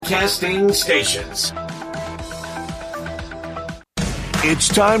broadcasting stations. It's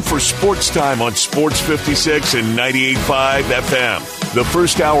time for Sportstime on Sports 56 and 98.5 FM. The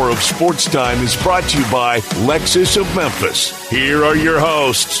first hour of Sportstime is brought to you by Lexus of Memphis. Here are your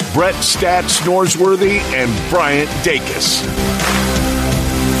hosts, Brett Stats Norsworthy and Bryant Dacus.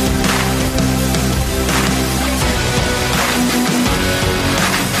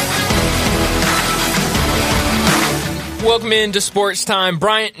 Welcome into Sports Time.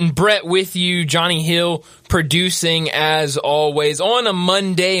 Bryant and Brett with you. Johnny Hill producing as always on a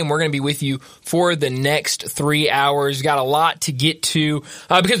Monday, and we're going to be with you for the next 3 hours. Got a lot to get to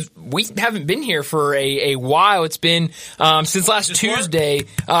because we haven't been here for a while. It's been since last Tuesday.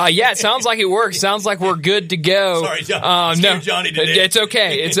 Yeah, it sounds like it works. Sounds like we're good to go. Sorry, Johnny. No, Johnny today. It's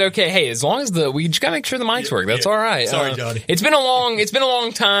okay. It's okay. Hey, as long as we just gotta make sure the mics work. That's all right. Sorry, Johnny. It's been a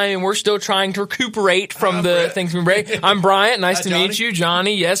long time, and we're still trying to recuperate from the things we break. I'm Bryant. Nice to meet you,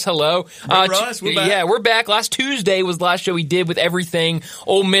 Johnny. Yes, hello. Russ, we're back. Yeah, we're back. Last Tuesday was the last show we did with everything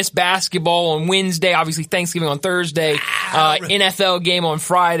Ole Miss basketball on Wednesday. Obviously, Thanksgiving on Thursday. NFL game on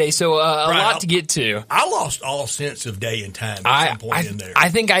Friday. So a lot to get to. I lost all sense of day and time at some point in there. I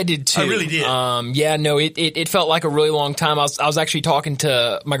think I did too. I really did. Yeah, no, it felt like a really long time. I was actually talking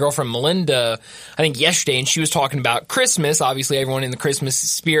to my girlfriend Melinda, I think yesterday, and she was talking about Christmas. Obviously, everyone in the Christmas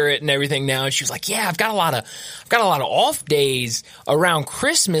spirit and everything now. And she was like, "Yeah, I've got a lot of off days around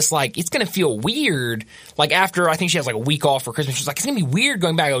Christmas. Like, it's gonna feel weird. Like after I think she has like a week off for Christmas. She's like, it's gonna be weird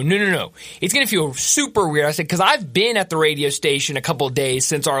going back." I go, no. It's gonna feel super weird. I said, because I've been at the radio station a couple of days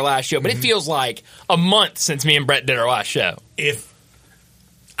since our last show, but it feels like a month since me and Brett did our last show. If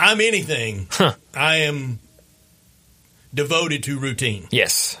I'm anything, I am devoted to routine.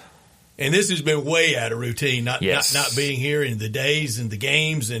 Yes. And this has been way out of routine, not being here in the days and the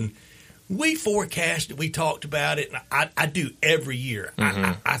games. And we forecasted, we talked about it, and I do every year.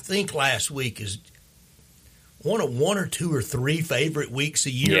 Mm-hmm. I think last week is one or two or three favorite weeks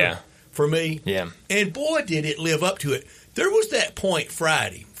a year for me. Yeah. And boy, did it live up to it. There was that point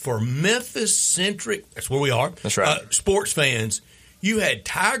Friday for Memphis-centric, that's where we are, that's right. Sports fans. You had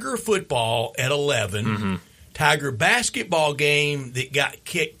Tiger football at 11, Tiger basketball game that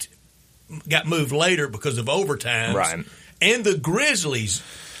got moved later because of overtime, right. And the Grizzlies.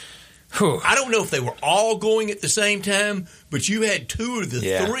 I don't know if they were all going at the same time, but you had two of the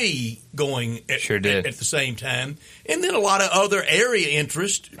three going at the same time. And then a lot of other area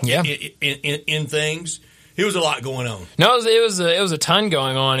interest in things. It was a lot going on. No, it was a ton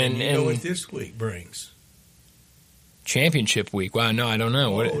going on. And you know what this week brings? Championship week. Wow, no, I don't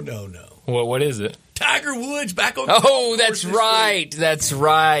know. No. What is it? Tiger Woods back on. Oh, that's right. Week. That's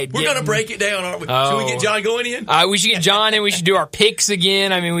right. We're going to break it down, aren't we? Should we get John going in? We should get John in. We should do our picks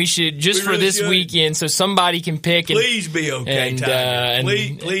again. I mean, we should for this weekend so somebody can pick. And, please be okay, Tiger.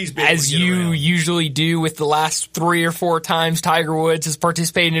 Please be as you usually do with the last 3 or 4 times Tiger Woods has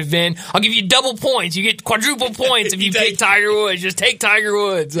participated in an event. I'll give you double points. You get quadruple points if you pick Tiger Woods. Just take Tiger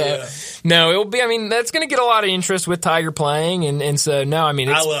Woods. No, it'll be. I mean, that's going to get a lot of interest with Tiger playing, and so no. I mean,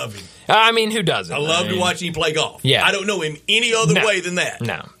 I love him. I mean, who doesn't? I love to watch him play golf. Yeah. I don't know him any other way than that.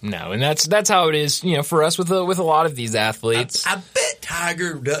 No, and that's how it is. You know, for us with a lot of these athletes. I bet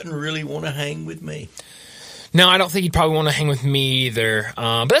Tiger doesn't really want to hang with me. No, I don't think he'd probably want to hang with me either.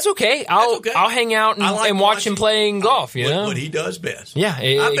 But that's okay. I'll hang out and watch him playing golf. You know what he does best. Yeah,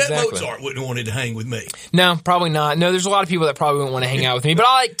 I bet Mozart wouldn't have wanted to hang with me. No, probably not. No, there's a lot of people that probably wouldn't want to hang out with me. But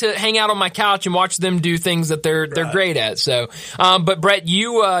I like to hang out on my couch and watch them do things that they're great at. So, but Brett,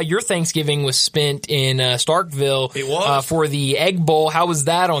 your Thanksgiving was spent in Starkville. It was for the Egg Bowl. How was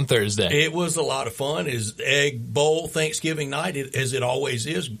that on Thursday? It was a lot of fun. It's Egg Bowl Thanksgiving night, as it always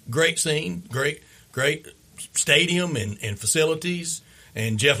is. Great scene, great stadium and facilities,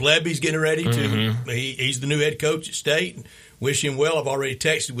 and Jeff Lebby's getting ready to. He's the new head coach at State. Wish him well. I've already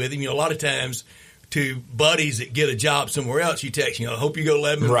texted with him. You know, a lot of times to buddies that get a job somewhere else, you text, I hope you go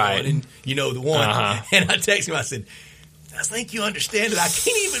 11-1, and you know the one. And I texted him. I said, I think you understand it. I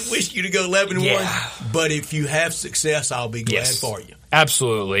can't even wish you to go 11-1, but if you have success, I'll be glad for you.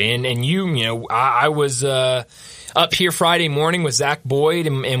 Absolutely, and you I was. Up here Friday morning with Zach Boyd,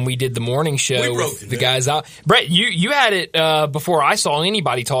 and we did the morning show with the guys out. Brett, you had it before I saw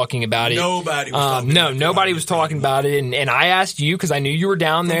anybody talking about it. Nobody was talking about it, and I asked you because I knew you were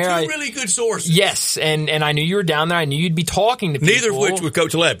down there. Two really good sources. Yes, and I knew you were down there. I knew you'd be talking to people. Neither of which was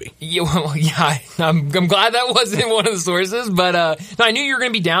Coach Lebby. I'm glad that wasn't one of the sources, but no, I knew you were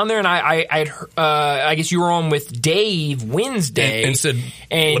going to be down there, and I guess you were on with Dave Wednesday and said,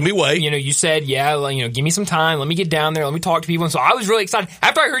 let me wait. You said, give me some time. Let me get get down there. Let me talk to people. And so I was really excited.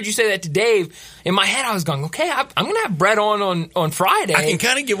 After I heard you say that to Dave, in my head I was going, okay, I'm going to have Brett on Friday. I can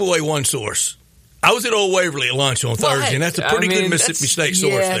kind of give away one source. I was at Old Waverly at lunch on Thursday, and that's a pretty good Mississippi State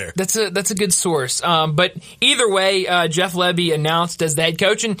source there. That's a good source. But either way, Jeff Lebby announced as the head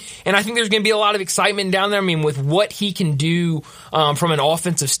coach, and I think there's going to be a lot of excitement down there. I mean, with what he can do from an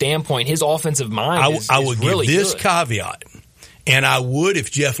offensive standpoint, his offensive mind is I would really give this good. caveat, and I would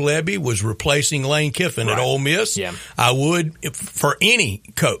if Jeff Lebby was replacing Lane Kiffin at Ole Miss. Yeah. I would for any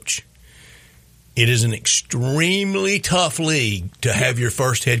coach. It is an extremely tough league to have your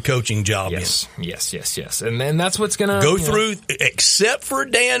first head coaching job in. Yes. And that's what's going to go through, except for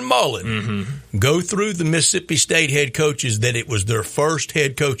Dan Mullen, go through the Mississippi State head coaches that it was their first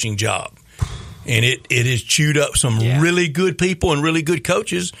head coaching job. And it has chewed up some really good people and really good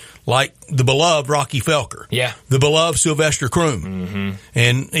coaches, like the beloved Rocky Felker, the beloved Sylvester Croom,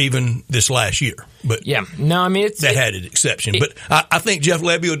 and even this last year. But no, I mean that had an exception. But I think Jeff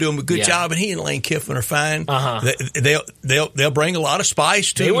Lebby will do him a good job, and he and Lane Kiffin are fine. They'll bring a lot of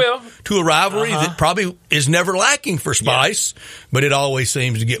spice to a rivalry that probably is never lacking for spice, but it always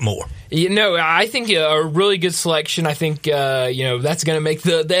seems to get more. I think a really good selection. I think that's going to make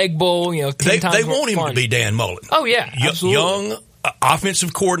the Egg Bowl. 10 times they want him fun. to be Dan Mullen. Oh yeah, absolutely. Young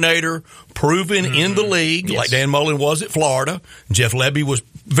offensive coordinator, proven in the league, like Dan Mullen was at Florida. Jeff Lebby was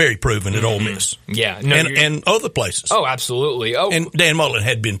very proven at Ole Miss. And other places. Oh, absolutely. And Dan Mullen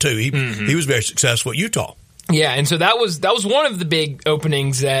had been too. He was very successful at Utah. Yeah, and so that was one of the big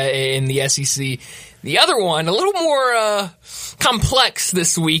openings in the SEC. The other one, a little more complex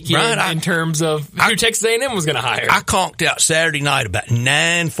this weekend in terms of who Texas A&M was going to hire. I conked out Saturday night about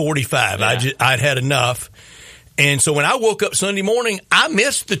 9:45. I'd had enough. And so when I woke up Sunday morning, I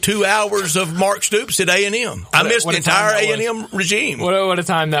missed the 2 hours of Mark Stoops at A&M. I missed the entire A&M regime. What a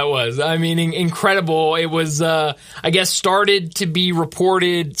time that was. I mean, incredible. It was, I guess, started to be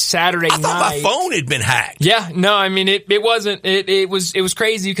reported Saturday night. I thought my phone had been hacked. Yeah, no, I mean, it wasn't. It was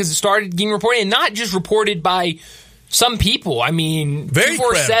crazy because it started getting reported, and not just reported by some people. I mean,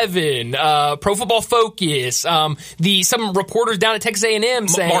 247, Pro Football Focus, some reporters down at Texas A&M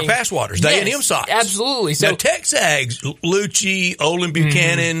saying Mark Fasswater's, the A&M site. Absolutely. So now, Texags, Lucci, Olin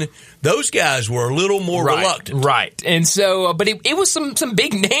Buchanan, those guys were a little more reluctant. Right. And so, but it was some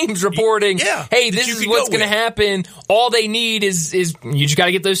big names reporting, hey, this is what's going to happen. All they need is you just got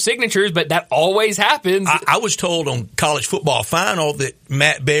to get those signatures, but that always happens. I was told on College Football Final that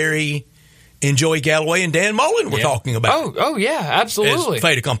Matt Berry and Joey Galloway and Dan Mullen were talking about. Oh yeah, absolutely. As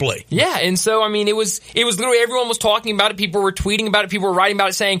fait accompli. Yeah, and so I mean, it was literally everyone was talking about it. People were tweeting about it. People were writing about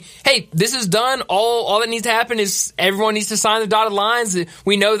it, saying, "Hey, this is done. All that needs to happen is everyone needs to sign the dotted lines."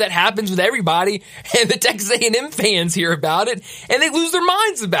 We know that happens with everybody, and the Texas A&M fans hear about it, and they lose their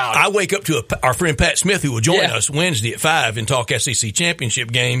minds about it. I wake up to our friend Pat Smith, who will join us Wednesday at 5 and talk SEC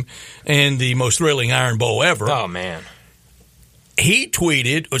championship game and the most thrilling Iron Bowl ever. Oh man. He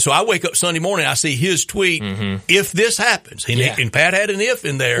tweeted, so I wake up Sunday morning, I see his tweet, if this happens, and Pat had an if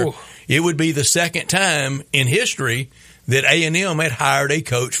in there, it would be the second time in history that A&M had hired a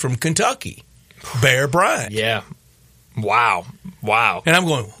coach from Kentucky, Bear Bryant. Yeah. Wow. And I'm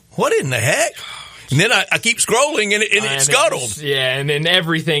going, what in the heck? And then I keep scrolling, and it scuttled. And then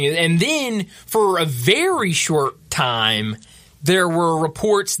everything. And then, for a very short time, there were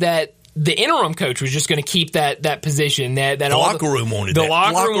reports that the interim coach was just going to keep that position. That the locker room wanted that. The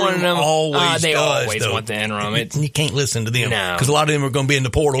locker room always they does, always want the interim. You can't listen to them because a lot of them are going to be in the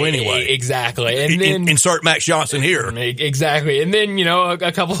portal anyway. Exactly. And then insert Max Johnson here. Exactly. And then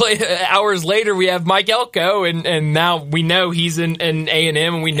a couple hours later we have Mike Elko, and now we know he's in A&M,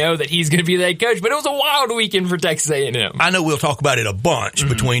 and we know that he's going to be the head coach. But it was a wild weekend for Texas A&M. I know we'll talk about it a bunch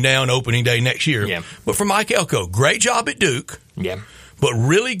between now and opening day next year. Yeah. But for Mike Elko, great job at Duke. Yeah. But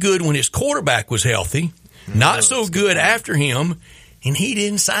really good when his quarterback was healthy. Not so good after him, and he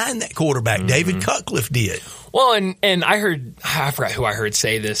didn't sign that quarterback. David Cutcliffe did. Well, and I forgot who I heard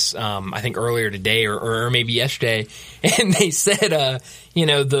say this, I think earlier today or maybe yesterday, and they said,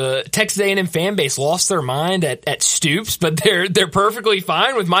 the Texas A&M fan base lost their mind at Stoops, but they're perfectly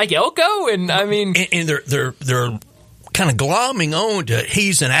fine with Mike Elko, and I mean, and they're kind of glomming on to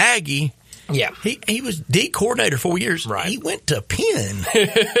he's an Aggie. Yeah. He was D coordinator 4 years. Right. He went to Penn.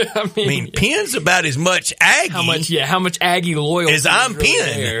 I mean, Penn's about as much Aggie. How much Aggie loyalty as I'm really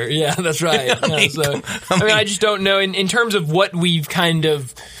Penn. There. Yeah, that's right. I just don't know in terms of what we've kind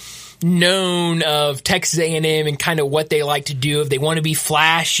of known of Texas A&M and kind of what they like to do. If they want to be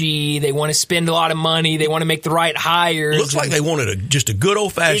flashy, they want to spend a lot of money, they want to make the right hires. Looks like they wanted just a good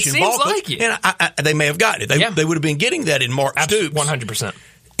old-fashioned ball coach. Like it. And they may have gotten it. They would have been getting that in Mark Stoops. 100%.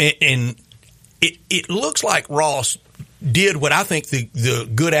 And it looks like Ross did what I think the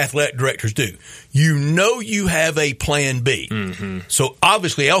good athletic directors do. You have a plan B. Mm-hmm. So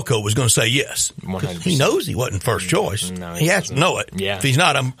obviously Elko was going to say yes. 100%. He knows he wasn't first choice. No, he has to know it. Yeah. If he's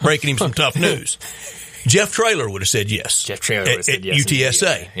not, I'm breaking him some tough news. Jeff Traylor would have said yes. Jeff Traylor would have said yes. At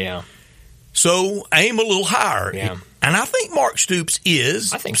UTSA. Yeah. So aim a little higher. Yeah. And I think Mark Stoops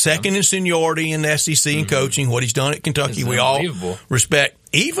is second in seniority in the SEC and coaching. What he's done at Kentucky, we all respect.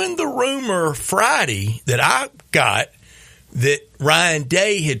 Even the rumor Friday that I got that Ryan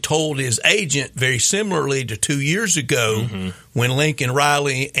Day had told his agent very similarly to 2 years ago when Lincoln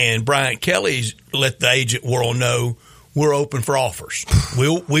Riley and Bryant Kelly let the agent world know we're open for offers.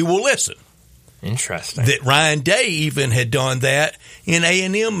 We will listen. Interesting. That Ryan Day even had done that, and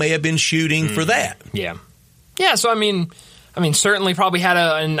A&M may have been shooting for that. Yeah. Yeah, so I mean, certainly probably had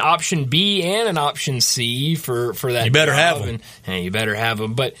an option B and an option C for that. You better have them. And you better have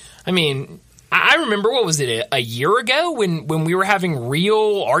them. But, I mean, I remember, what was it, a year ago when we were having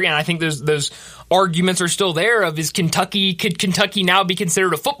real arguments, and I think those arguments are still there of could Kentucky now be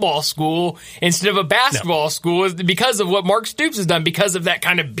considered a football school instead of a basketball school because of what Mark Stoops has done, because of that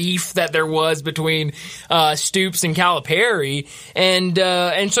kind of beef that there was between Stoops and Calipari. And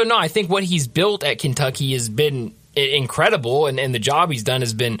so, no, I think what he's built at Kentucky has been incredible, and the job he's done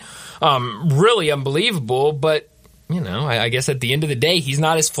has been really unbelievable. But I guess at the end of the day, he's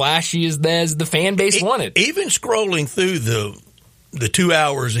not as flashy as the fan base wanted. Even scrolling through the 2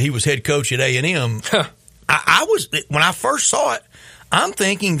 hours he was head coach at A&M, I was, when I first saw it, I'm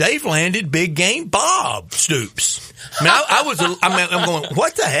thinking they've landed big game Bob Stoops. I'm going,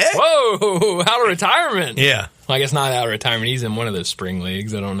 what the heck? Whoa, out of retirement. Yeah. Well, I guess not out of retirement. He's in one of those spring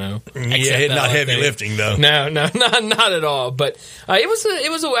leagues. I don't know. Yeah, not heavy lifting though. No, not at all. But it was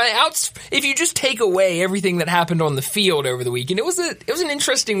if you just take away everything that happened on the field over the weekend, it was an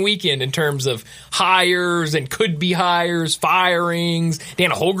interesting weekend in terms of hires and could be hires, firings.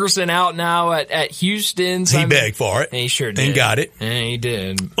 Dan Holgerson out now at Houston. So he begged for it. And he sure did. And got it. And he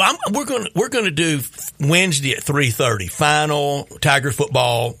did. Well, we're gonna do Wednesday at 3:30 final Tiger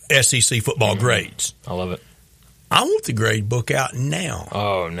football SEC football grades. I love it. I want the grade book out now.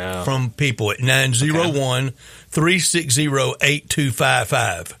 Oh, no. From people at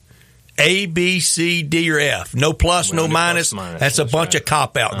 901-360-8255. A, B, C, D, or F. No plus, no minus. That's a bunch of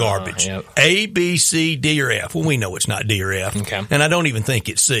cop-out garbage. Yep. A, B, C, D, or F. Well, we know it's not D or F. Okay. And I don't even think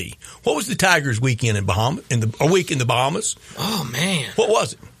it's C. What was the Tigers' weekend in week in the Bahamas? Oh, man. What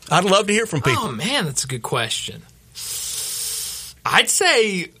was it? I'd love to hear from people. Oh, man, that's a good question. I'd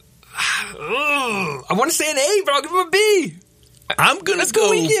say... I want to say an A, but I'll give him a B. I'm going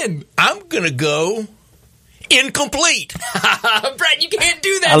to go incomplete. Brett, you can't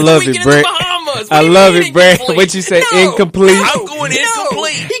do that. I love it, Brett. I love it, Brett. What you say, incomplete? I'm going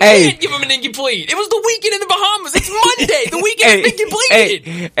incomplete. He can't give him an incomplete. It was the weekend in the Bahamas. It's Monday. The weekend has been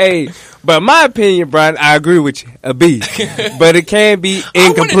completed. Hey, but in my opinion, Brian, I agree with you, a B. But it can be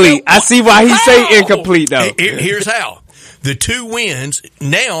incomplete. I see why he say incomplete, though. Here's how. The two wins,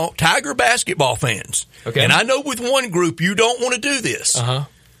 now Tiger basketball fans. Okay. And I know with one group you don't want to do this. Uh-huh.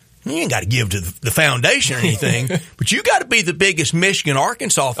 You ain't got to give to the foundation or anything, but you got to be the biggest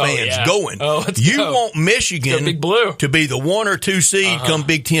Michigan-Arkansas fans going. You want Michigan Big Blue to be the 1 or 2 seed come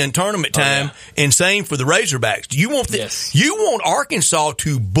Big Ten tournament time, and same for the Razorbacks. You want Arkansas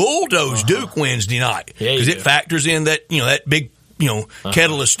to bulldoze Duke Wednesday night because it factors in that that big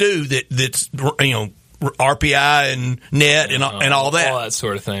kettle of stew that's RPI and net and all that. All that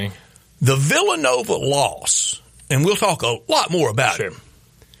sort of thing. The Villanova loss, and we'll talk a lot more about it.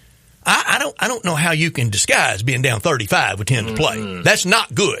 I don't know how you can disguise being down 35 with 10 to play. That's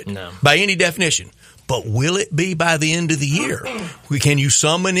not good by any definition. But will it be by the end of the year? Can you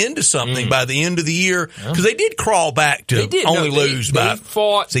summon into something by the end of the year? Because they did crawl back to lose by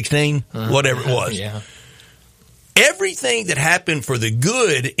 16, whatever it was. Yeah. Everything that happened for the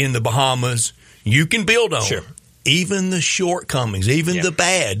good in the Bahamas, you can build on. Sure. Even the shortcomings, even the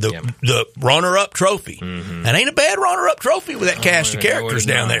bad, the runner-up trophy. That ain't a bad runner-up trophy with that cast of characters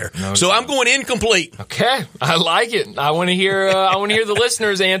down there. So I'm going incomplete. Okay, I like it. I want to hear. I want to hear the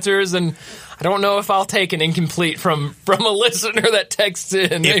listeners' answers, and I don't know if I'll take an incomplete from a listener that texts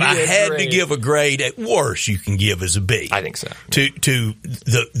in. If I had to give a grade, at worst you can give as a B. I think so. To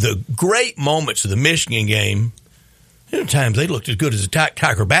the great moments of the Michigan game. At times they looked as good as the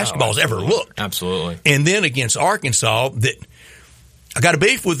Tiger basketball's ever looked. Absolutely. And then against Arkansas, that I got a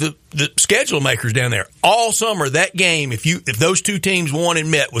beef with the schedule makers down there. All summer, that game, if those two teams won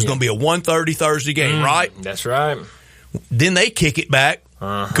and met, was going to be a 1:30 Thursday game, right? That's right. Then they kick it back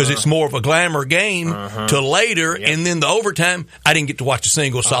because it's more of a glamour game till later, and then the overtime, I didn't get to watch a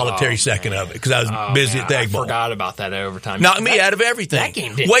single solitary second of it because I was busy at the Egg Bowl. I forgot about that overtime. Knocked me out of everything. That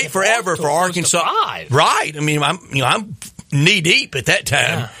game didn't wait forever for Arkansas. Right. I mean, I'm knee deep at that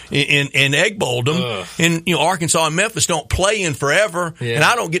time in Egg Bowldom, and Arkansas and Memphis don't play in forever, and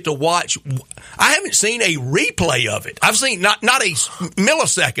I don't get to watch. I haven't seen a replay of it. I've seen not a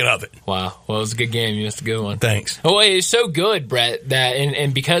millisecond of it. Wow. Well, it was a good game. You missed a good one. Thanks. Oh, it's so good, Brett, that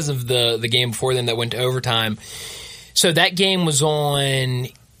and because of the game before then that went to overtime. So that game was on.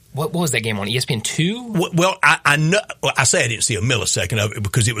 What was that game on? ESPN2? Well, I know. I say I didn't see a millisecond of it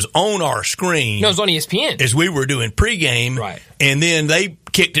because it was on our screen. No, it was on ESPN as we were doing pregame, right? And then they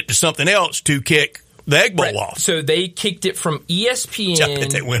kicked it to something else to kick the Egg Bowl off. So they kicked it from ESPN. I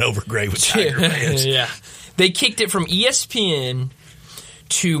bet they went over great with Tiger fans. Yeah, they kicked it from ESPN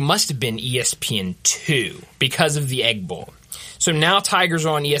to must have been ESPN2 because of the Egg Bowl. So now Tigers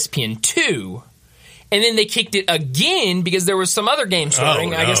are on ESPN2. And then they kicked it again because there was some other game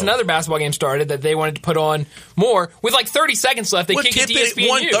starting. I guess another basketball game started that they wanted to put on more. With like 30 seconds left, they kicked it to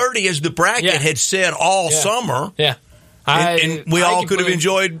ESPN. 1:30 as the bracket had said all summer. Yeah. And we all could have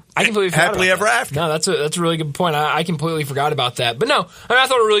enjoyed happily ever after. No, that's a really good point. I completely forgot about that. But no, I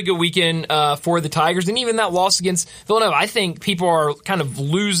thought a really good weekend for the Tigers. And even that loss against Villanova, I think people are kind of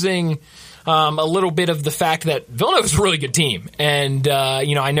losing a little bit of the fact that Villanova's a really good team. And,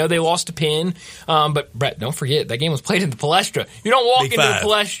 I know they lost to Penn, but Brett, don't forget, that game was played in the Palestra. You don't walk into the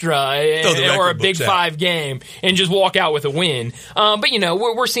Palestra or a Big Five game and just walk out with a win. But,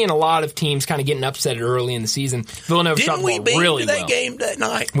 we're seeing a lot of teams kind of getting upset early in the season. Villanova shot the ball really well. That game that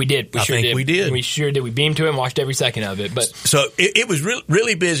night? We did. I think we did. We sure did. We beamed to it and watched every second of it. But so it was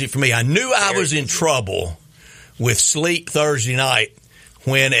really busy for me. I knew I was in trouble with sleep Thursday night.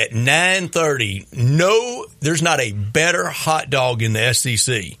 When at 9:30, there's not a better hot dog in the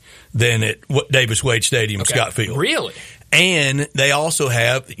SEC than at Davis Wade Stadium, Scott Field. Really? And they also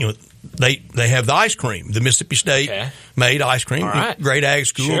have, they have the ice cream, the Mississippi State made ice cream. All right. Great ag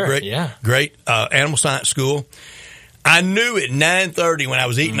school, great animal science school. I knew at 9:30 when I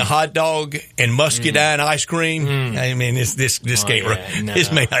was eating a hot dog and muscadine ice cream. I mean, this can't. No.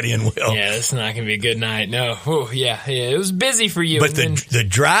 This may not end well. Yeah, it's not going to be a good night. No. Ooh, yeah, it was busy for you. But the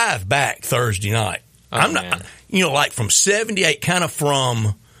drive back Thursday night, I'm not. Like from 78, kind of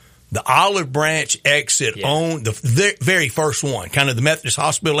from the Olive Branch exit on the very first one, kind of the Methodist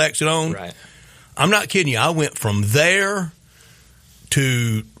Hospital exit on. Right. I'm not kidding you. I went from there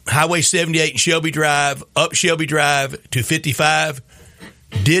to Highway 78 and Shelby Drive, up Shelby Drive to 55,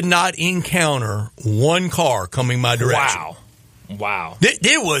 did not encounter one car coming my direction. Wow.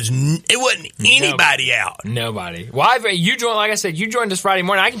 It wasn't anybody out. Nobody. Well, you joined us Friday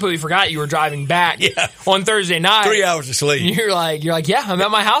morning. I completely forgot you were driving back on Thursday night. 3 hours of sleep. You're like, yeah, I'm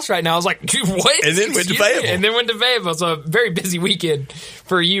at my house right now. I was like, what? And then went to Fayetteville. So a very busy weekend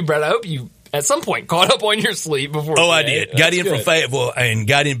for you, Brett. I hope you at some point caught up on your sleep before today. I did. Got in from Fayetteville and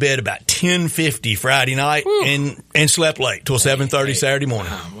got in bed about 10:50 Friday night and slept late till 7:30 Saturday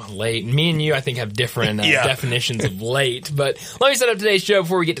morning. Late. Me and you, I think, have different definitions of late. But let me set up today's show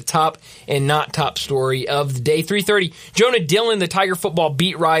before we get to top and not top story of the day. 3:30, Jonah Dylan, the Tiger football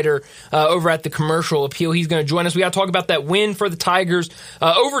beat writer over at the Commercial Appeal. He's going to join us. We got to talk about that win for the Tigers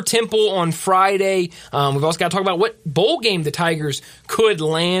over Temple on Friday. We've also got to talk about what bowl game the Tigers could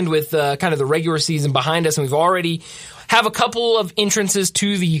land with kind of the regular season behind us. And we've already have a couple of entrances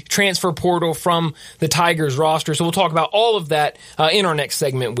to the transfer portal from the Tigers roster. So we'll talk about all of that in our next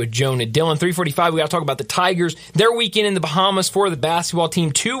segment with Jonah Dylan. 3:45, we got to talk about the Tigers, their weekend in the Bahamas for the basketball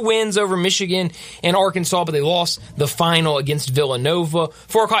team. 2 wins over Michigan and Arkansas, but they lost the final against Villanova.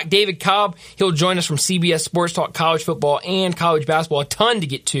 4 o'clock, David Cobb. He'll join us from CBS Sports, talk college football and college basketball. A ton to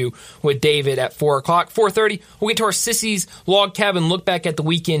get to with David at 4 o'clock. 4:30, we'll get to our Sissies Log Cabin look back at the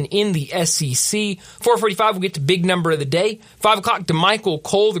weekend in the SEC. 4:45, we'll get to big number of the day. 5 o'clock, DeMichael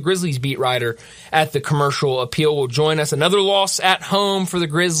Cole, the Grizzlies beat writer at the Commercial Appeal, will join us. Another loss at home for the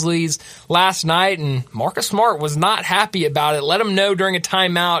Grizzlies last night, and Marcus Smart was not happy about it. Let him know during a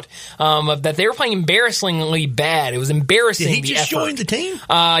timeout that they were playing embarrassingly bad. It was embarrassing. Did he just join the team?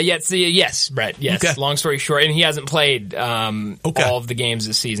 Yes, Brett. Yes. Okay. Long story short, and he hasn't played all of the games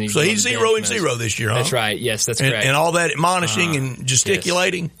this season. So he's 0-0 this year, huh? That's right. Yes, that's correct. And all that admonishing and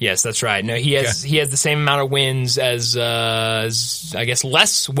gesticulating. Yes, that's right. No, he has the same amount of wins as I guess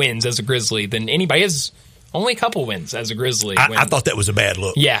less wins as a Grizzly than anybody. He has only a couple wins as a Grizzly. I thought that was a bad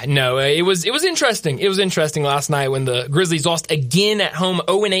look. Yeah, no, it was interesting. It was interesting last night when the Grizzlies lost again at home,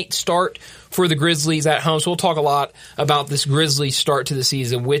 0-8 start for the Grizzlies at home. So we'll talk a lot about this Grizzlies start to the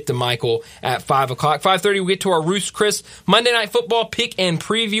season with DeMichael at 5 o'clock. 5:30, we get to our Roost Chris Monday Night Football pick and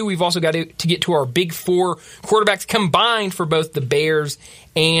preview. We've also got to get to our Big Four quarterbacks combined for both the Bears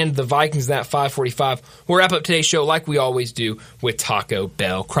and the Vikings at 5:45. We'll wrap up today's show like we always do with Taco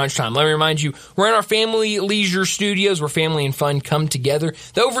Bell Crunch Time. Let me remind you, we're in our Family Leisure Studios where family and fun come together.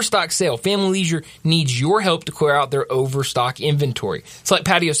 The Overstock Sale. Family Leisure needs your help to clear out their overstock inventory. Select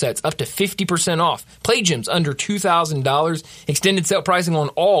patio sets up to 50% off. Play gyms under $2,000. Extended sale pricing on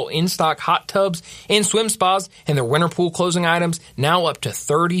all in-stock hot tubs and swim spas, and their winter pool closing items now up to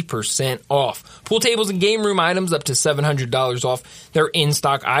 30% off. Pool tables and game room items up to $700 off their in-stock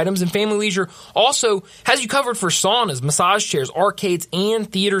items. And Family Leisure also has you covered for saunas, massage chairs, arcades,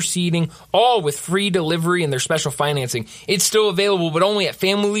 and theater seating, all with free delivery and their special financing. It's still available, but only at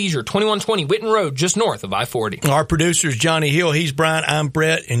Family Leisure, 2120 Witten Road, just north of I-40. Our producer is Johnny Hill. He's Bryant. I'm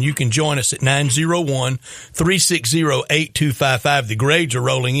Brett, and you can join us at 901-360-8255. The grades are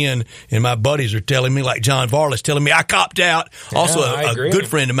rolling in, and my buddies are telling me, like John Varlas, telling me I copped out. Also, a good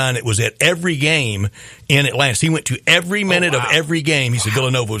friend of mine that was at every game in Atlantis. He went to every minute of every game. He said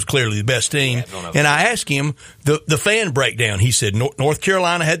Villanova was clearly the best team. And I asked him the fan breakdown. He said North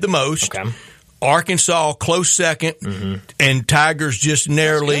Carolina had the most. Okay. Arkansas close second, and Tigers just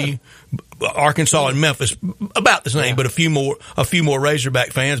narrowly. Arkansas and Memphis about the same, but a few more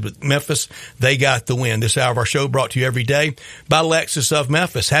Razorback fans. But Memphis, they got the win. This hour of our show brought to you every day by Lexus of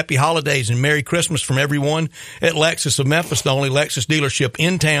Memphis. Happy holidays and Merry Christmas from everyone at Lexus of Memphis, the only Lexus dealership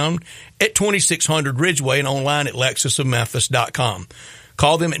in town at 2600 Ridgeway and online at lexusofmemphis.com.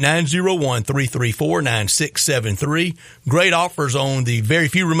 Call them at 901-334-9673. Great offers on the very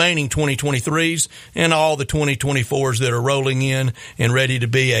few remaining 2023s and all the 2024s that are rolling in and ready to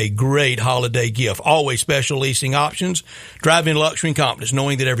be a great holiday gift. Always special leasing options. Drive in luxury and confidence,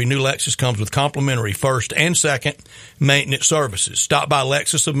 knowing that every new Lexus comes with complimentary first and second maintenance services. Stop by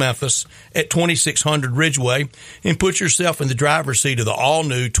Lexus of Memphis at 2600 Ridgeway and put yourself in the driver's seat of the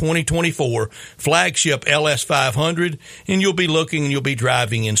all-new 2024 flagship LS500, and you'll be looking and you'll be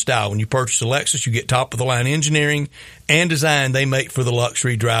driving in style. When you purchase a Lexus, you get top-of-the-line engineering and design they make for the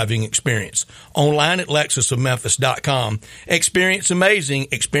luxury driving experience. Online at lexusofmemphis.com. Experience amazing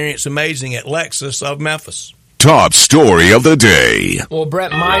at Lexus of Memphis. Top story of the day. Well,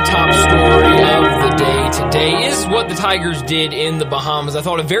 Brett, my top story of the day today is what the Tigers did in the Bahamas. I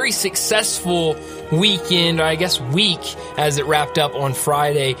thought a very successful weekend, or I guess week, as it wrapped up on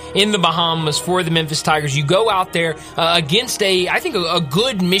Friday in the Bahamas for the Memphis Tigers. You go out there against I think a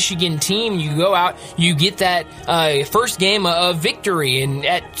good Michigan team. You go out, you get that first game of victory, and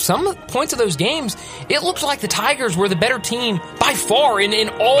at some points of those games, it looked like the Tigers were the better team by far in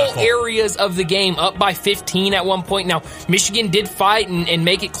all areas of the game, up by 15 at one point. Now, Michigan did fight and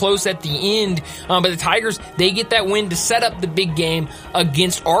make it close at the end, but the Tigers, they get that win to set up the big game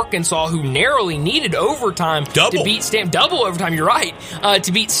against Arkansas, who narrowly needed overtime to beat double overtime, you're right,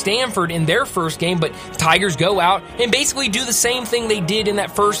 to beat Stanford in their first game. But Tigers go out and basically do the same thing they did in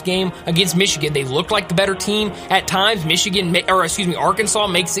that first game against Michigan. They looked like the better team at times. Arkansas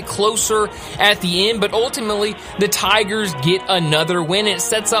makes it closer at the end, but ultimately the Tigers get another win. And it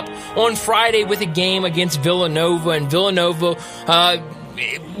sets up on Friday with a game against Villanova, and Villanova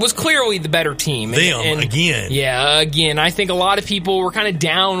was clearly the better team. Again. Yeah, again. I think a lot of people were kind of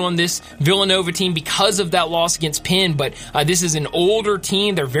down on this Villanova team because of that loss against Penn, but this is an older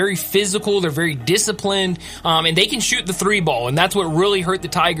team. They're very physical. They're very disciplined, and they can shoot the three ball, and that's what really hurt the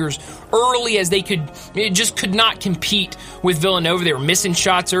Tigers early, as they just could not compete with Villanova. They were missing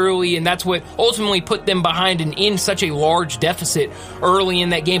shots early, and that's what ultimately put them behind and in such a large deficit early in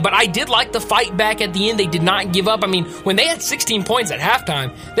that game. But I did like the fight back at the end. They did not give up. I mean, when they had 16 points at halftime,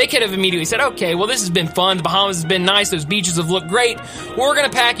 they could have immediately said, okay, well, this has been fun. The Bahamas has been nice. Those beaches have looked great. We're going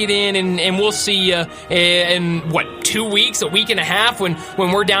to pack it in, and we'll see you in, 2 weeks, a week and a half when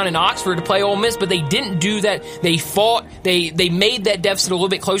we're down in Oxford to play Ole Miss. But they didn't do that. They fought. They made that deficit a little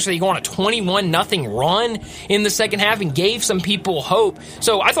bit closer. They go on a 21-0 run in the second half and gave some people hope.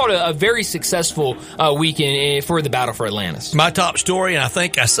 So I thought a very successful weekend for the battle for Atlantis. My top story, and I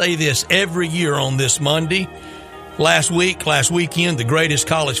think I say this every year on this Monday, last weekend, the greatest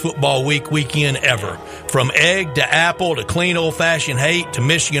college football weekend ever. From egg to apple to clean old-fashioned hate to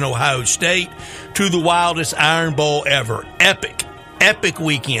Michigan, Ohio State to the wildest Iron Bowl ever. Epic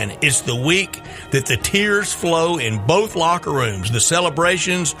weekend. It's the week that the tears flow in both locker rooms. The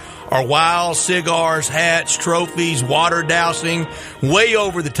celebrations are wild, cigars, hats, trophies, water dousing, way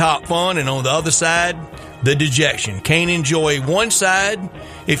over the top fun. And on the other side, the dejection. Can't enjoy one side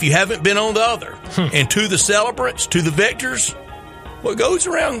if you haven't been on the other. And to the celebrants, to the victors, what goes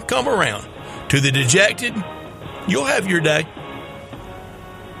around, come around. To the dejected, you'll have your day.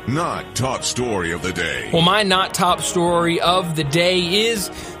 Not top story of the day. Well, my not top story of the day is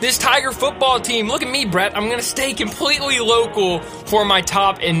this Tiger football team. Look at me, Brett. I'm going to stay completely local for my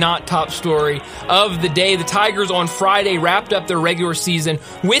top and not top story of the day. The Tigers on Friday wrapped up their regular season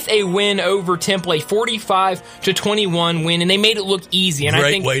with a win over Temple, a 45-21 win, and they made it look easy. And Great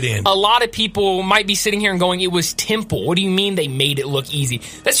I think way to end. a lot of people might be sitting here and going, it was Temple. What do you mean they made it look easy?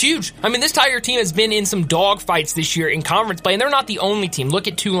 That's huge. I mean, this Tiger team has been in some dogfights this year in conference play, and they're not the only team. Look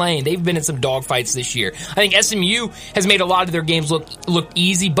at Tulane. They've been in some dogfights this year. I think SMU has made a lot of their games look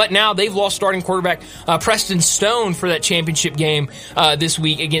easy, but now they've lost starting quarterback Preston Stone for that championship game this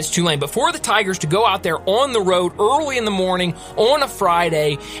week against Tulane. But for the Tigers to go out there on the road early in the morning on a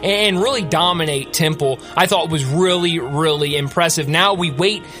Friday and really dominate Temple, I thought was really, really impressive. Now we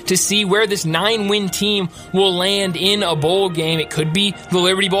wait to see where this 9-win team will land in a bowl game. It could be the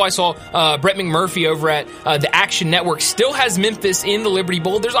Liberty Bowl. I saw Brett McMurphy over at the Action Network still has Memphis in the Liberty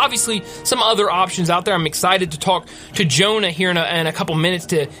Bowl. There's obviously some other options out there. I'm excited to talk to Jonah here in a couple minutes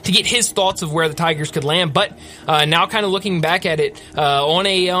to get his thoughts of where the Tigers could land. But now kind of looking back at it on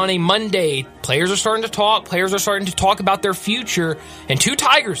a Monday, players are starting to talk. Players are starting to talk about their future. And 2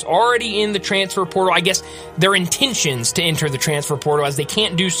 Tigers already in the transfer portal. I guess their intentions to enter the transfer portal, as they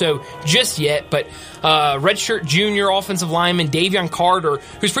can't do so just yet. But redshirt junior offensive lineman Davion Carter,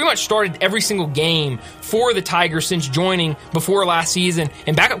 who's pretty much started every single game for the Tigers since joining before last season,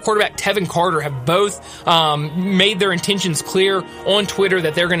 and backup quarterback Tevin Carter have both made their intentions clear on Twitter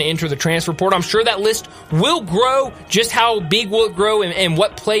that they're going to enter the transfer portal. I'm sure that list will grow. Just how big will it grow, and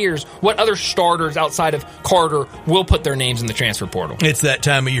what players, what other starters outside of Carter will put their names in the transfer portal? It's that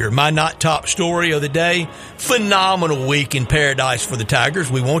time of year. My not top story of the day, phenomenal week in paradise for the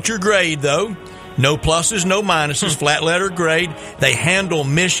Tigers. We want your grade, though. No pluses, no minuses, flat letter grade. They handle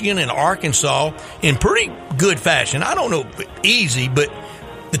Michigan and Arkansas in pretty good fashion. I don't know, easy, but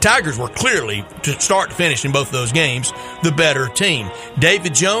the Tigers were clearly, to start to finish in both of those games, the better team.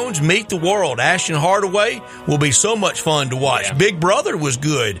 David Jones, Meet the World. Ashton Hardaway will be so much fun to watch. Yeah. Big Brother was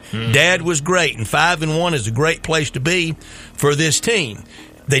good. Dad was great. And 5-1 is a great place to be for this team.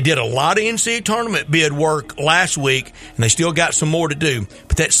 They did a lot of NCAA tournament bid work last week, and they still got some more to do.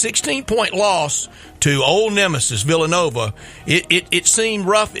 But that 16-point loss to old nemesis Villanova, it seemed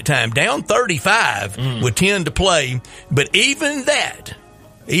rough at times. Down 35 with 10 to play. But even that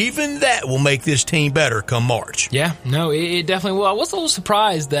will make this team better come March. Yeah, no, it definitely will. I was a little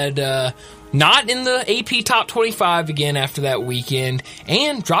surprised that not in the AP Top 25 again after that weekend,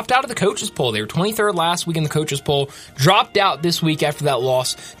 and dropped out of the coaches poll. They were 23rd last week in the coaches poll, dropped out this week after that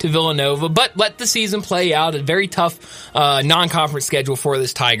loss to Villanova, but let the season play out. A very tough non-conference schedule for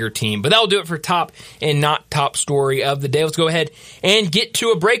this Tiger team. But that'll do it for top and not top story of the day. Let's go ahead and get to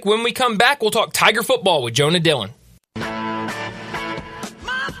a break. When we come back, we'll talk Tiger football with Jonah Dylan.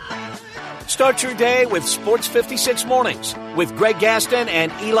 Start your day with Sports 56 Mornings with Greg Gaston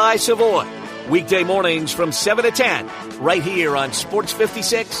and Eli Savoy. Weekday mornings from 7 to 10, right here on Sports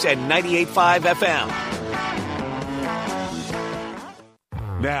 56 and 98.5 FM.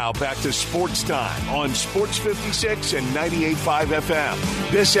 Now back to Sports Time on Sports 56 and 98.5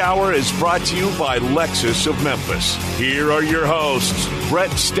 FM. This hour is brought to you by Lexus of Memphis. Here are your hosts,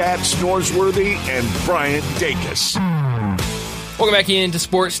 Brett Stats Norsworthy and Bryant Dacus. Welcome back into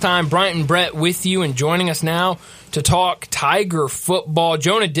Sports Time. Bryant and Brett with you, and joining us now to talk Tiger football,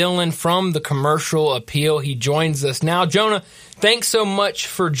 Jonah Dylan from the Commercial Appeal. He joins us now. Jonah, thanks so much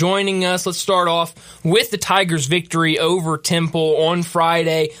for joining us. Let's start off with the Tigers' victory over Temple on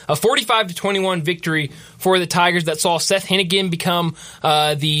Friday. A 45-21 victory for the Tigers that saw Seth Hennigan become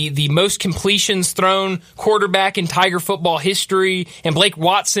the most completions thrown quarterback in Tiger football history, and Blake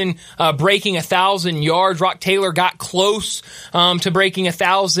Watson breaking 1,000 yards. Rock Taylor got close to breaking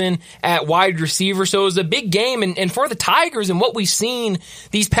 1,000 at wide receiver. So it was a big game, and for the Tigers and what we've seen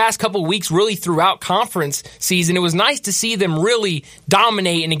these past couple of weeks really throughout conference season, it was nice to see them really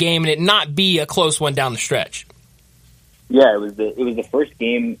dominate in a game and it not be a close one down the stretch. Yeah, it was the first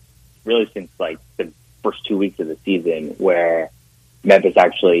game really since like the first 2 weeks of the season where Memphis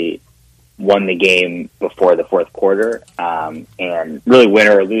actually won the game before the fourth quarter, and really win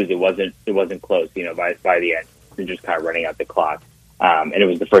or lose, it wasn't close. By the end, they're just kind of running out the clock. And it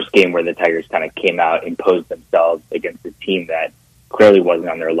was the first game where the Tigers kind of came out, imposed themselves against a team that clearly wasn't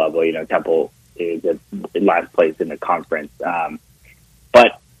on their level. Temple is at last place in the conference.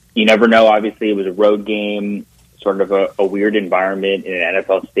 But you never know. Obviously, it was a road game, sort of a weird environment in an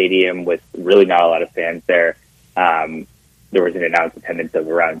NFL stadium with really not a lot of fans there. There was an announced attendance of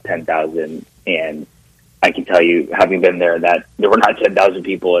around 10,000. And I can tell you, having been there, that there were not 10,000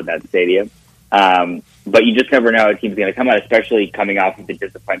 people in that stadium. But you just never know how a team's going to come out, especially coming off of the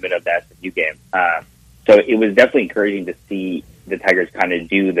disappointment of the SMU game. So it was definitely encouraging to see the Tigers kind of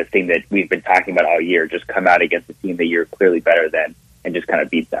do the thing that we've been talking about all year, just come out against a team that you're clearly better than and just kind of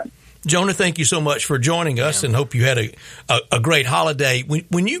beat them. Jonah, thank you so much for joining us, and hope you had a great holiday.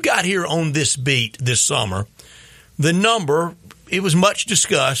 When you got here on this beat this summer, the number, it was much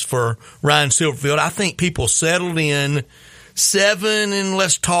discussed for Ryan Silverfield. I think people settled in 7 and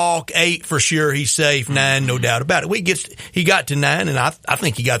let's talk 8 for sure. He's safe. 9, no doubt about it. He got to 9, and I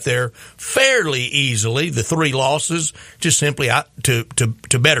think he got there fairly easily. The 3 losses just simply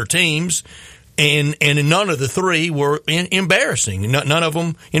to better teams, and none of the 3 were embarrassing. None of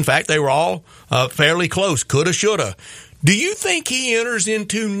them. In fact, they were all fairly close. Coulda, shoulda. Do you think he enters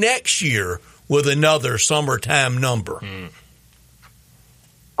into next year with another summertime number?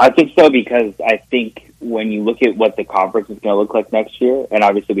 I think so, because I think when you look at what the conference is going to look like next year, and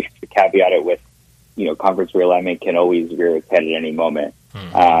obviously we have to caveat it with, conference realignment can always rear its head at any moment.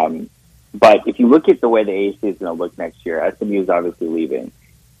 But if you look at the way the AAC is going to look next year, SMU is obviously leaving.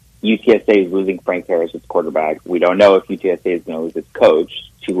 UTSA is losing Frank Harris as quarterback. We don't know if UTSA is going to lose its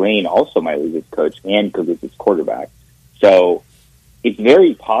coach. Tulane also might lose its coach and could lose its quarterback. So it's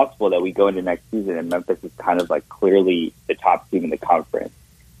very possible that we go into next season and Memphis is kind of like clearly the top team in the conference.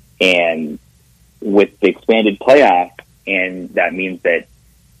 And with the expanded playoff, and that means that,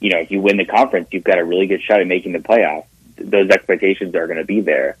 if you win the conference, you've got a really good shot at making the playoff. Those expectations are going to be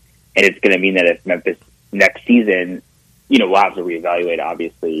there. And it's going to mean that if Memphis next season, we'll have to reevaluate,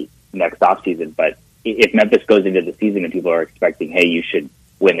 obviously, next offseason. But if Memphis goes into the season and people are expecting, hey, you should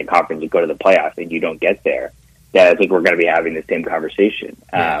win the conference and go to the playoff, and you don't get there, then I think we're going to be having the same conversation.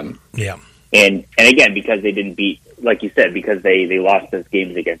 Yeah. And again, because they didn't beat, like you said, because they lost those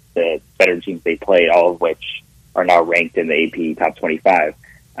games against the better teams they played, all of which are now ranked in the AP top 25.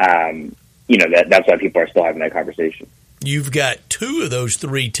 That's why people are still having that conversation. You've got 2 of those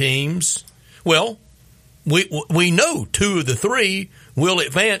 3 teams. Well, we know 2 of the 3 will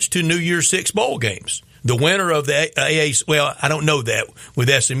advance to New Year's 6 bowl games. The winner of the AAC, well, I don't know that with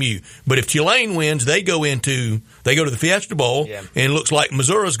SMU, but if Tulane wins, they go to the Fiesta Bowl, and it looks like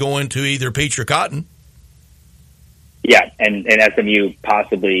Missouri's going to either peach or cotton. Yeah, and SMU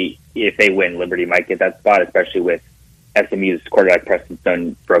possibly, if they win, Liberty might get that spot, especially with SMU's quarterback Preston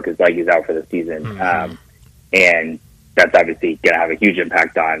Stone broke his leg. He's out for the season. And that's obviously going to have a huge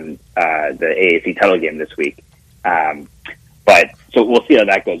impact on the AAC title game this week. But so we'll see how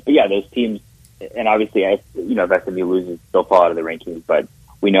that goes. But yeah, those teams, and obviously, if SMU loses, they'll fall out of the rankings, but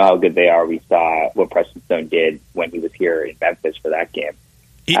we know how good they are. We saw what Preston Stone did when he was here in Memphis for that game.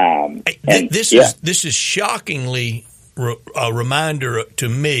 This is shockingly a reminder to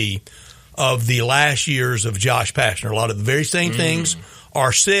me of the last years of Josh Pastner. A lot of the very same things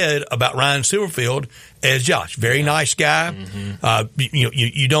are said about Ryan Silverfield as Josh. Very nice guy.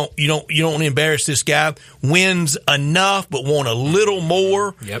 You don't embarrass this guy. Wins enough, but want a little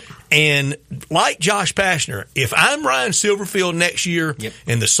more. Yep. And like Josh Pastner, if I'm Ryan Silverfield next year,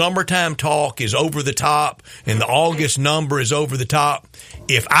 and the summertime talk is over the top, and the August number is over the top,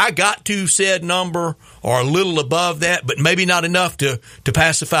 if I got to said number or a little above that, but maybe not enough to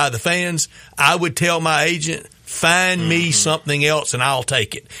pacify the fans, I would tell my agent, find me something else and I'll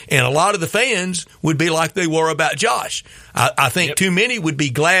take it. And a lot of the fans would be like they were about Josh. I think too many would be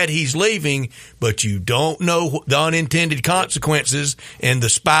glad he's leaving, but you don't know the unintended consequences and the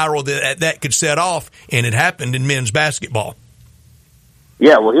spiral that could set off, and it happened in men's basketball.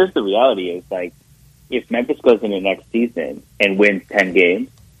 Yeah, well, here's the reality is, like, if Memphis goes into next season and wins 10 games,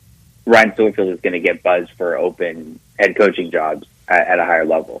 Ryan Silverfield is going to get buzzed for open head coaching jobs at a higher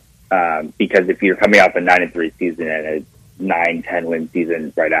level. Because if you're coming off a 9-3 season and a 9-10 win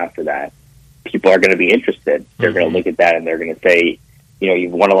season right after that, people are going to be interested. They're going to look at that and they're going to say,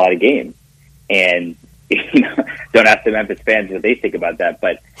 you've won a lot of games. And don't ask the Memphis fans what they think about that,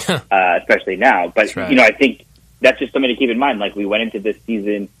 but especially now. But right. I think that's just something to keep in mind. Like, we went into this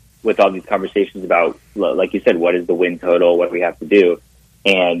season with all these conversations about, like you said, what is the win total, what do we have to do,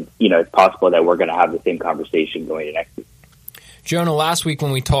 and it's possible that we're going to have the same conversation going into next season. Jonah, last week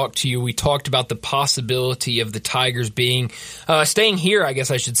when we talked to you, we talked about the possibility of the Tigers staying here, I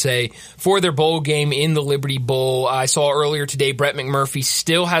guess I should say, for their bowl game in the Liberty Bowl. I saw earlier today Brett McMurphy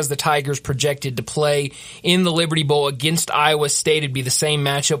still has the Tigers projected to play in the Liberty Bowl against Iowa State. It'd be the same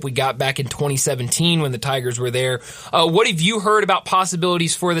matchup we got back in 2017 when the Tigers were there. What have you heard about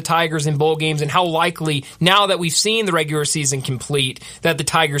possibilities for the Tigers in bowl games, and how likely, now that we've seen the regular season complete, that the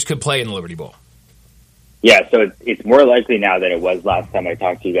Tigers could play in the Liberty Bowl? Yeah, so it's more likely now than it was last time I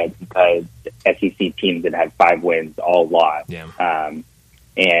talked to you guys, because SEC teams that had 5 wins all lost. Yeah.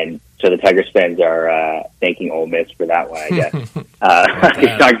 And so the Tigers fans are thanking Ole Miss for that one, I guess. We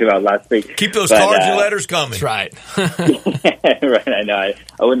talked about last week. Keep those cards and letters coming. That's right. Right, I know.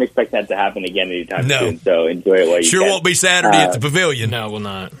 I wouldn't expect that to happen again anytime soon, so enjoy it while you Sure can. won't be Saturday at the Pavilion. No, it will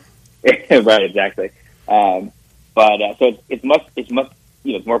not. Right, exactly. So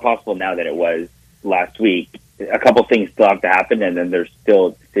it's more possible now than it was last week. A couple things still have to happen, and then there's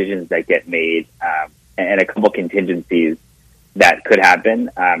still decisions that get made, and a couple contingencies that could happen.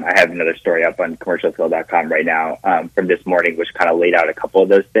 I have another story up on commercialfield.com right now from this morning, which kind of laid out a couple of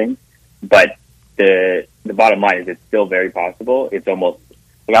those things. But the bottom line is it's still very possible. It's almost,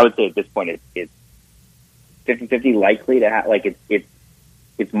 like I would say at this point, it's 50-50 likely to have, like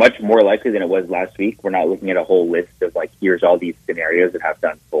it's much more likely than it was last week. We're not looking at a whole list of like, here's all these scenarios that have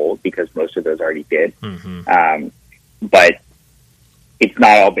to unfold, because most of those already did. But it's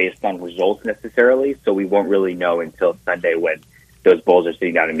not all based on results necessarily, so we won't really know until Sunday when those bowls are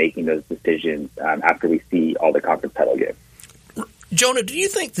sitting down and making those decisions after we see all the conference title games. Jonah, do you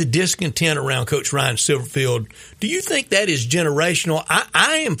think the discontent around Coach Ryan Silverfield, do you think that is generational?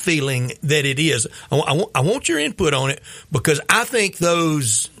 I am feeling that it is. I want your input on it, because I think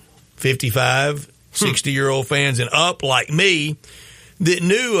those 55, 60-year-old fans and up like me that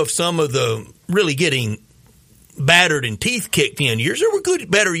knew of some of the really getting battered and teeth kicked in years. There were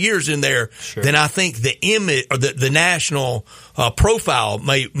better years in there than I think the image or the national profile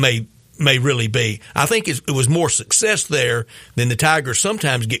may really be. I think it was more success there than the Tigers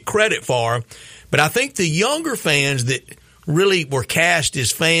sometimes get credit for. But I think the younger fans that really were cast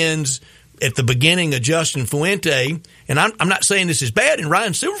as fans at the beginning of Justin Fuente, and I'm not saying this is bad, and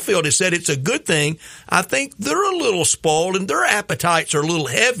Ryan Silverfield has said it's a good thing, I think they're a little spoiled and their appetites are a little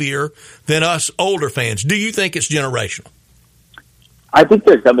heavier than us older fans. Do you think it's generational? I think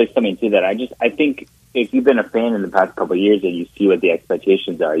there's definitely something to that. I think if you've been a fan in the past couple of years and you see what the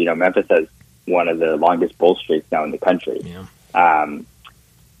expectations are, Memphis has one of the longest bowl streaks now in the country. Yeah.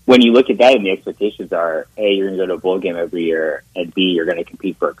 When you look at that and the expectations are, A, you're going to go to a bowl game every year, and B, you're going to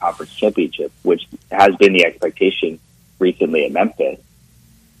compete for a conference championship, which has been the expectation recently at Memphis.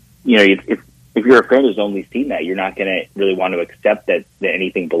 If you're a fan who's only seen that, you're not going to really want to accept that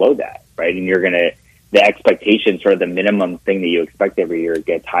anything below that, right? And you're going to, the expectation, sort of the minimum thing that you expect every year,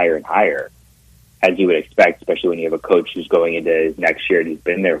 gets higher and higher, as you would expect, especially when you have a coach who's going into his next year and he's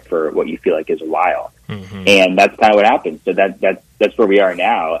been there for what you feel like is a while. Mm-hmm. And that's kind of what happens. So that's where we are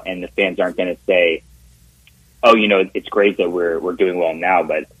now. And the fans aren't going to say, oh, it's great that we're doing well now,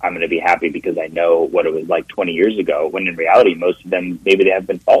 but I'm going to be happy because I know what it was like 20 years ago, when in reality, most of them, maybe they haven't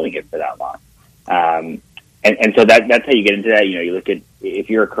been following it for that long. And so that's how you get into that. You look at, if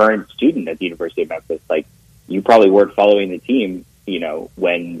you're a current student at the University of Memphis, like, you probably weren't following the team,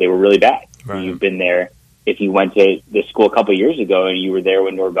 when they were really bad. Right. You've been there. If you went to this school a couple of years ago and you were there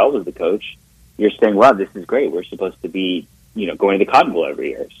when Norvell was the coach, you're saying, wow, this is great. We're supposed to be, going to the Cotton Bowl every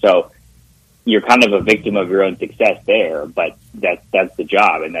year. So you're kind of a victim of your own success there, but that's the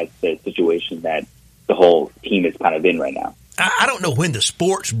job, and that's the situation that the whole team is kind of in right now. I don't know when the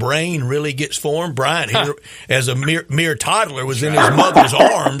sports brain really gets formed. Bryant, here, as a mere toddler, was in his mother's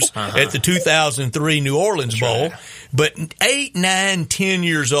arms at the 2003 New Orleans Bowl. Right. But 8, 9, 10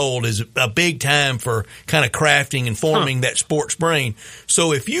 years old is a big time for kind of crafting and forming that sports brain.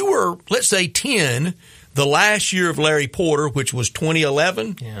 So if you were, let's say, 10, the last year of Larry Porter, which was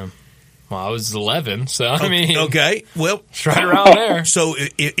 2011. Yeah. Well, I was 11, so I mean. Okay, well. It's right around there. So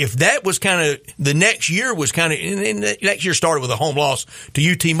if that was kind of, the next year was kind of, and the next year started with a home loss to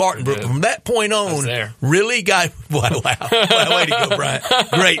UT Martin, but from that point on, really got, wow, way to go, Bryant.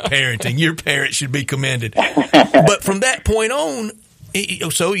 Great parenting. Your parents should be commended. But from that point on,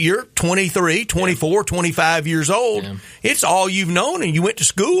 so you're 23, 24, 25 years old. Yeah. It's all you've known, and you went to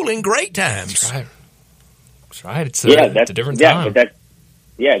school in great times. That's right. That's right. It's a different time.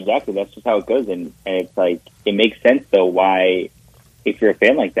 Yeah, exactly. That's just how it goes. And it's like, it makes sense, though, why, if you're a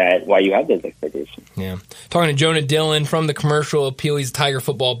fan like that, why you have those expectations. Yeah. Talking to Jonah Dylan from the Commercial Appeal. He's a Tiger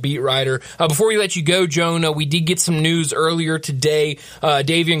football beat writer. Before we let you go, Jonah, we did get some news earlier today.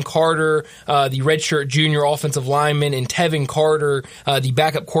 Davian Carter, the redshirt junior offensive lineman, and Tevin Carter, the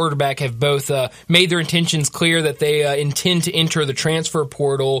backup quarterback, have both made their intentions clear that they intend to enter the transfer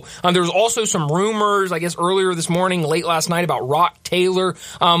portal. There was also some rumors, I guess, earlier this morning, late last night, about Rock Taylor.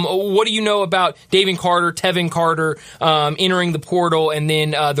 What do you know about Davian Carter, Tevin Carter entering the portal? And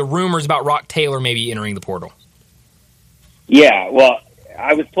then the rumors about Rock Taylor maybe entering the portal. Yeah, well,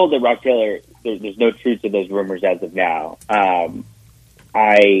 I was told that Rock Taylor, there's no truth to those rumors as of now.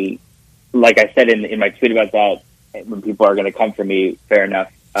 Like I said in my tweet about that, when people are going to come for me, fair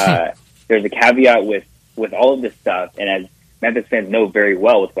enough. There's a caveat with all of this stuff, and as Memphis fans know very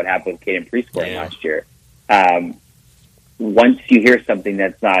well with what happened with Caden Prescoring last year. Once you hear something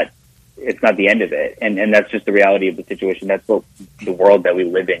it's not the end of it. And that's just the reality of the situation. That's the world that we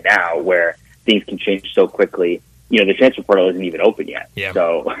live in now, where things can change so quickly. The transfer portal isn't even open yet. Yeah.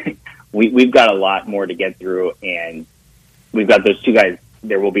 So we've got a lot more to get through, and we've got those two guys.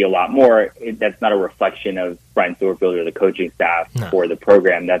 There will be a lot more. That's not a reflection of Brian Thorfield or the coaching staff or the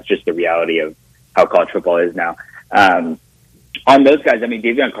program. That's just the reality of how college football is now. On those guys,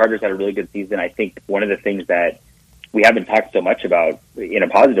 Davion Carter's had a really good season. I think one of the things that we haven't talked so much about in a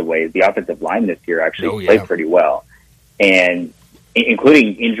positive way is the offensive line this year actually played pretty well, and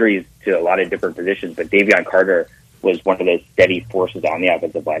including injuries to a lot of different positions. But Davion Carter was one of those steady forces on the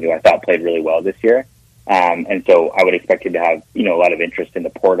offensive line who I thought played really well this year. And so I would expect him to have, a lot of interest in the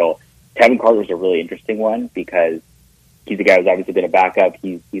portal. Tevin Carter's a really interesting one because he's a guy who's obviously been a backup.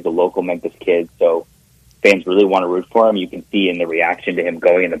 He's a local Memphis kid, so fans really want to root for him. You can see in the reaction to him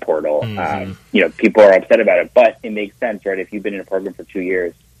going in the portal. People are upset about it, but it makes sense, right? If you've been in a program for 2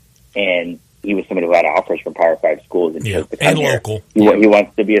 years and he was somebody who had offers from Power 5 schools and local, he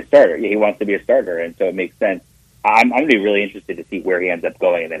wants to be a starter. He wants to be a starter, and so it makes sense. I'm going to be really interested to see where he ends up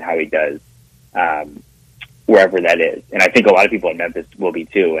going and then how he does wherever that is. And I think a lot of people in Memphis will be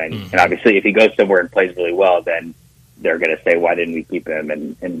too. And obviously if he goes somewhere and plays really well, then they're going to say, why didn't we keep him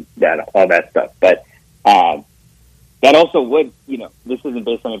and that, all that stuff. But that also would, this isn't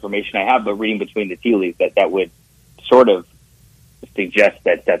based on information I have, but reading between the tea leaves, that would sort of suggest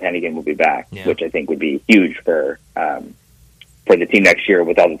that Seth Hennigan will be back, which I think would be huge for the team next year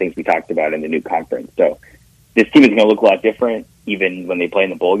with all the things we talked about in the new conference. So this team is going to look a lot different even when they play in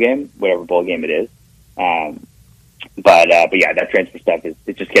the bowl game, whatever bowl game it is. But yeah, that transfer stuff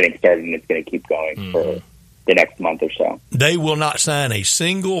it's just getting started, and it's going to keep going for the next month or so. They will not sign a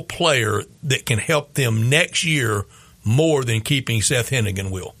single player that can help them next year more than keeping Seth Hennigan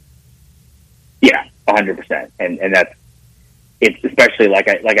will. Yeah, 100%. And it's especially like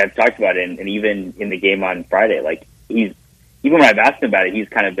I've talked about it, and even in the game on Friday, like even when I've asked him about it, he's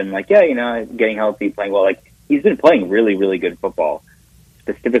kind of been like, getting healthy, playing well. Like he's been playing really, really good football,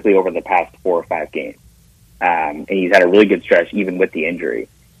 specifically over the past 4 or 5 games. And he's had a really good stretch even with the injury.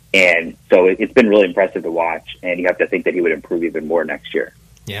 And so it's been really impressive to watch, and you have to think that he would improve even more next year.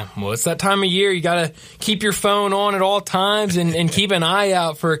 Yeah, well, it's that time of year. You got to keep your phone on at all times and keep an eye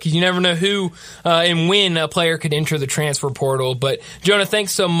out for it, because you never know who and when a player could enter the transfer portal. But, Jonah,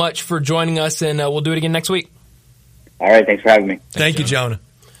 thanks so much for joining us, and we'll do it again next week. All right, thanks for having me. Thank you, Jonah.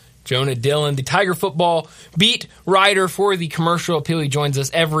 Jonah Dylan, the Tiger football beat writer for the Commercial Appeal. He joins us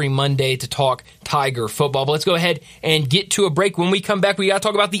every Monday to talk Tiger football. But let's go ahead and get to a break. When we come back, we got to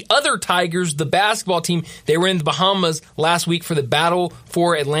talk about the other Tigers, the basketball team. They were in the Bahamas last week for the Battle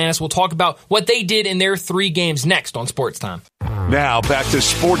for Atlantis. We'll talk about what they did in their 3 games next on Sports Time. Now back to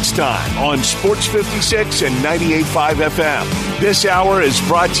Sports Time on Sports 56 and 98.5 FM. This hour is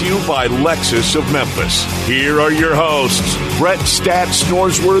brought to you by Lexus of Memphis. Here are your hosts, Brett Stats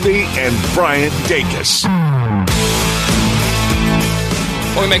Norsworthy and Bryant Dacus.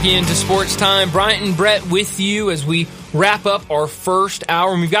 Welcome back into Sports Time. Bryant and Brett with you as we wrap up our first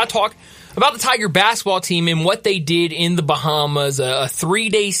hour. And we've got to talk about the Tiger basketball team and what they did in the Bahamas. A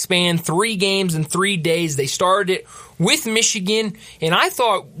 3-day span, 3 games in 3 days. They started it with Michigan, and I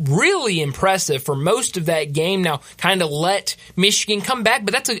thought really impressive for most of that game. Now, kind of let Michigan come back,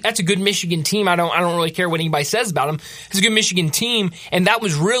 but that's a good Michigan team. I don't really care what anybody says about them. It's a good Michigan team, and that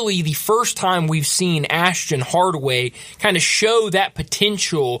was really the first time we've seen Ashton Hardaway kind of show that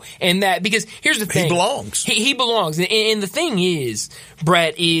potential, and that, because here's the thing. He belongs. He belongs. And the thing is,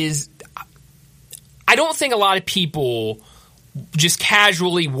 Brett, is I don't think a lot of people just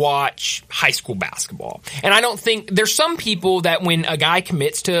casually watch high school basketball. And I don't think there's some people that when a guy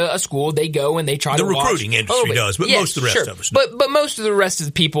commits to a school, they go and they try to watch. The recruiting industry does, but most of the rest of us don't. But most of the rest of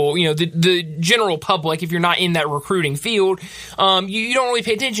the people, the general public, if you're not in that recruiting field, you don't really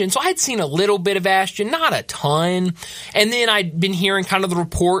pay attention. So I had seen a little bit of Ashton, not a ton. And then I'd been hearing kind of the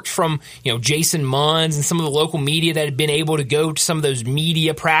reports from, Jason Munns and some of the local media that had been able to go to some of those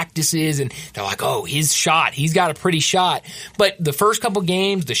media practices, and they're like, oh, his shot, he's got a pretty shot. But the first couple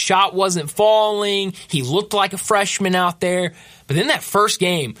games, the shot wasn't falling. He looked like a freshman out there. But then that first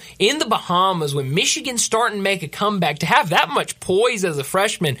game in the Bahamas, when Michigan's starting to make a comeback, to have that much poise as a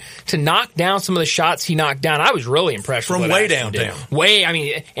freshman to knock down some of the shots he knocked down, I was really impressed. From way downtown.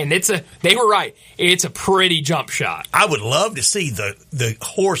 And they were right. It's a pretty jump shot. I would love to see the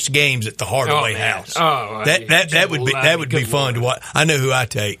horse games at the Hardaway House. That would be fun to watch. I know who I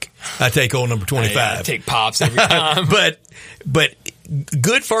take. I take old number 25. I take Pops every time. But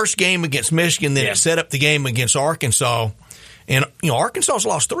good first game against Michigan, then it set up the game against Arkansas. And, Arkansas's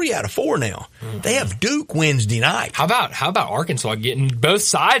lost 3 out of 4 now. Mm-hmm. They have Duke Wednesday night. How about Arkansas getting both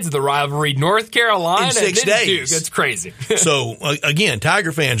sides of the rivalry, North Carolina in 6 days? Duke. That's crazy. So, again,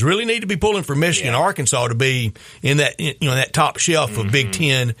 Tiger fans really need to be pulling for Michigan, Arkansas to be in that, that top shelf of Big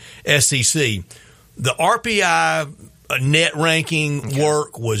Ten SEC. The RPI net ranking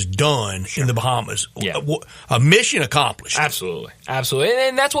work was done in the Bahamas. Yeah. A mission accomplished. Absolutely.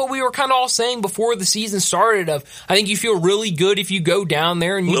 And that's what we were kind of all saying before the season started. I think you feel really good if you go down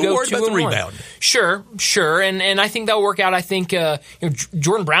there and you go 2-1. About the rebound. Sure. And I think that'll work out. I think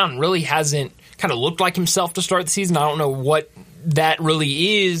Jordan Brown really hasn't kind of looked like himself to start the season. I don't know what that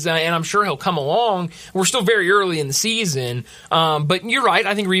really is, and I'm sure he'll come along. We're still very early in the season, but you're right.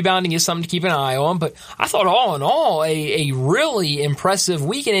 I think rebounding is something to keep an eye on, but I thought all in all, a really impressive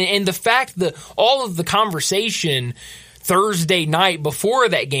weekend, and the fact that all of the conversation Thursday night before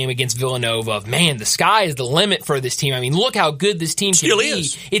that game against Villanova of, man, the sky is the limit for this team. I mean, look how good this team can be.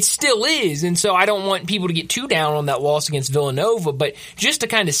 It still is, and so I don't want people to get too down on that loss against Villanova, but just to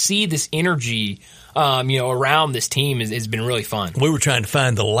kind of see this energy around this team has been really fun. We were trying to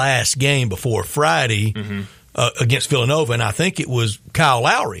find the last game before Friday against Villanova, and I think it was Kyle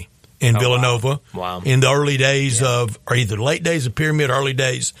Lowry in Villanova in the early days of, or either late days of Pyramid, early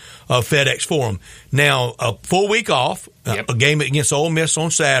days of FedEx Forum. Now, a full week off, a game against Ole Miss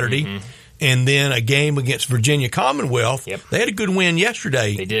on Saturday, and then a game against Virginia Commonwealth. They had a good win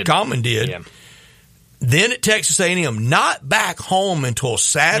yesterday. They did. Common did. Then at Texas A&M, not back home until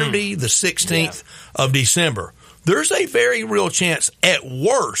Saturday, the 16th of December. There's a very real chance, at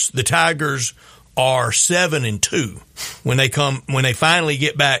worst, the Tigers are 7-2 when they finally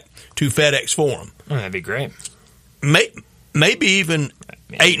get back to FedEx Forum. Oh, that'd be great. Maybe even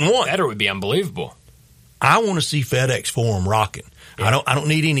 8-1. Better would be unbelievable. I want to see FedEx Forum rocking. I don't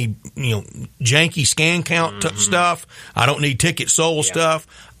need any janky scan count stuff. I don't need ticket sold stuff.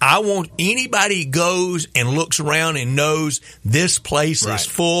 I want anybody goes and looks around and knows this place is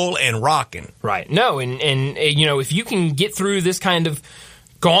full and rocking. Right. No, and if you can get through this kind of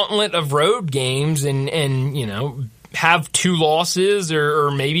gauntlet of road games and have 2 losses or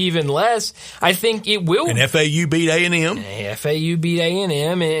maybe even less, I think it will. And FAU beat A&M. FAU beat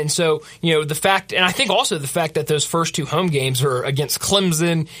A&M. And so, the fact, and I think also the fact that those first 2 home games are against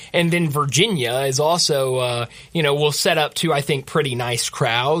Clemson and then Virginia is also, will set up to, I think, pretty nice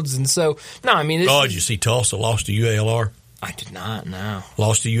crowds. And so, no, I mean. Did you see Tulsa lost to UALR? I did not, no.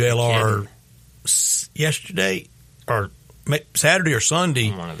 Lost to UALR yesterday or Saturday or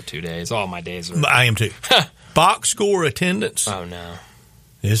Sunday. One of the 2 days. All my days are. I am too. Box score attendance. Oh, no.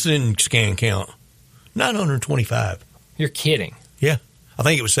 This is in scan count. 925. You're kidding. Yeah. I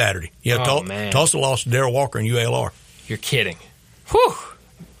think it was Saturday. Yeah, man. Tulsa lost to Darrell Walker and UALR. You're kidding. Whew.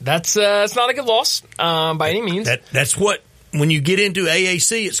 That's not a good loss by any means. That's what, when you get into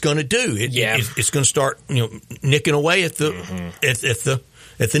AAC, it's going to do. It's going to start nicking away at the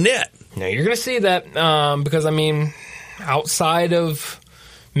at the net. Now, you're going to see that because, outside of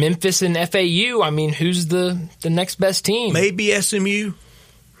Memphis and FAU, who's the next best team? Maybe SMU.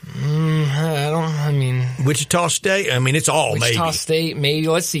 Wichita State. It's all maybe. Wichita State, maybe.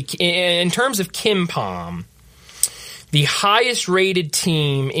 Let's see. In terms of KenPom, the highest rated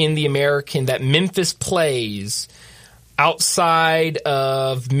team in the American that Memphis plays outside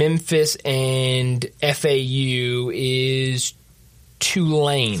of Memphis and FAU is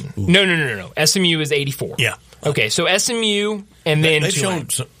Tulane. Ooh. No. SMU is 84. Yeah. Okay, so SMU and then they've shown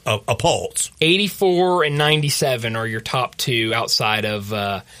a pulse. 84 and 97 are your top 2 outside of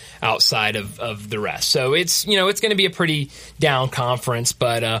the rest. So it's it's going to be a pretty down conference,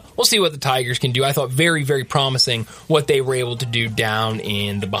 but we'll see what the Tigers can do. I thought very, very promising what they were able to do down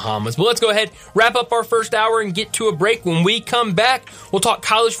in the Bahamas. But let's go ahead, wrap up our first hour, and get to a break. When we come back, we'll talk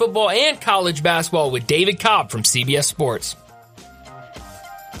college football and college basketball with David Cobb from CBS Sports.